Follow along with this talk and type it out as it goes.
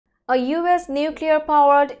A U.S.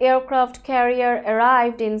 nuclear-powered aircraft carrier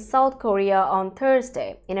arrived in South Korea on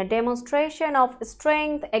Thursday in a demonstration of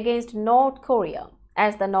strength against North Korea,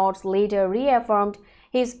 as the North's leader reaffirmed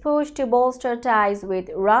his push to bolster ties with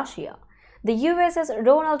Russia. The USS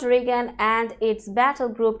Ronald Reagan and its battle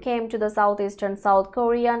group came to the southeastern South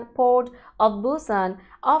Korean port of Busan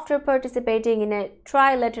after participating in a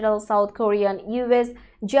trilateral South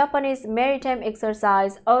Korean-US-Japanese maritime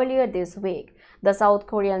exercise earlier this week, the South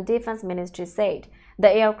Korean Defense Ministry said.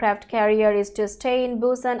 The aircraft carrier is to stay in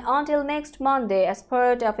Busan until next Monday as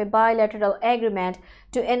part of a bilateral agreement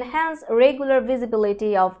to enhance regular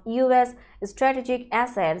visibility of U.S. strategic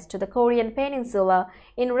assets to the Korean peninsula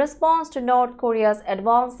in response to North Korea's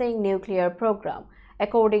advancing nuclear program,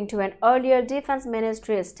 according to an earlier Defense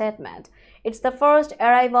Ministry statement. It's the first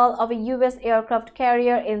arrival of a U.S. aircraft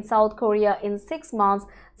carrier in South Korea in 6 months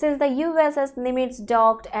since the USS Nimitz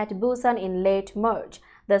docked at Busan in late March,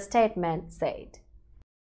 the statement said.